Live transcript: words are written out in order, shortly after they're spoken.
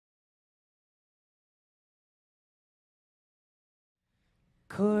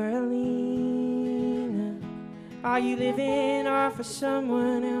Corallina, are you living off of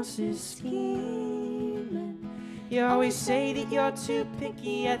someone else's scheme? You always say that you're too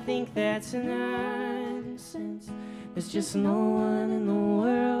picky, I think that's nonsense. There's just no one in the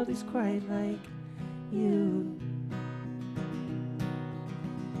world who's quite like you.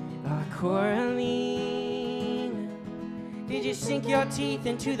 Corallina, did you sink your teeth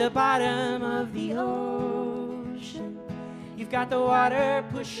into the bottom of the ocean? You've got the water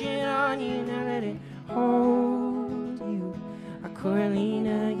pushing on you, now let it hold you.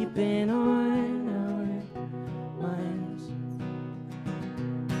 Corallina, you've been on our minds.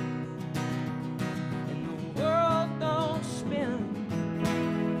 And the world don't spin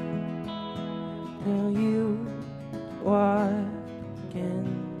till you walk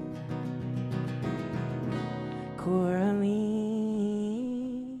in. Corallina.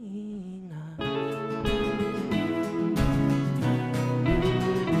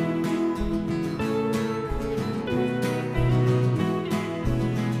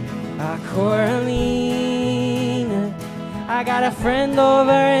 Corallina, I got a friend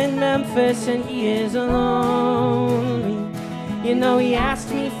over in Memphis and he is lonely. You know, he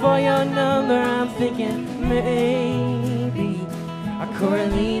asked me for your number, I'm thinking maybe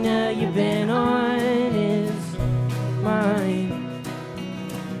Corallina, you've been on his mind.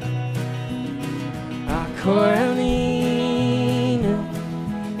 Corallina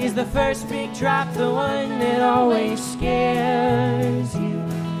is the first big drop, the one that always scares you.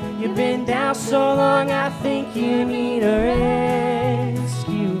 You've been down so long, I think you need a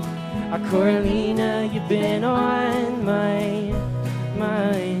rescue. Corallina, you've been on my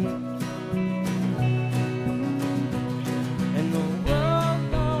mind. And the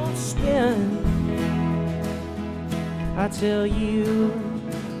world don't spin until you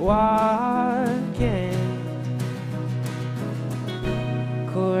walk in.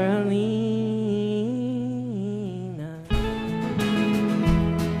 Corallina.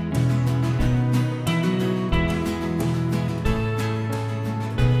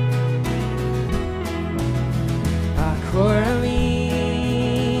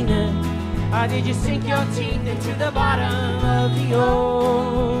 Corallina, did you sink your teeth into the bottom of the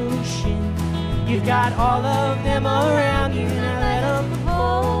ocean? You've got all of them around you, now let them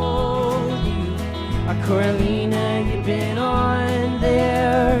hold you. Corallina, you've been on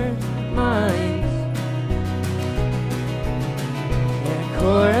their minds. Yeah,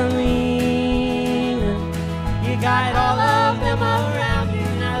 Corallina, you got all of them around you,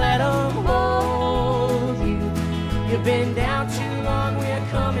 now let them hold you. You've been down too long, we're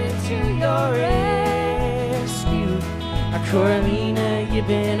coming to your rescue. Corallina, you've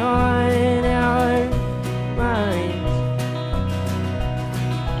been on our minds.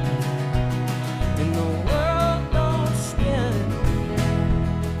 And the world don't spin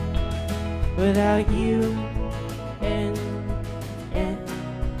without you and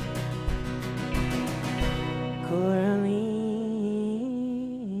Corallina.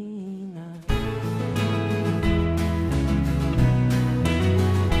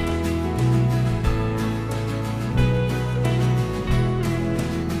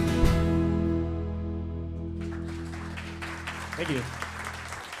 Thank you.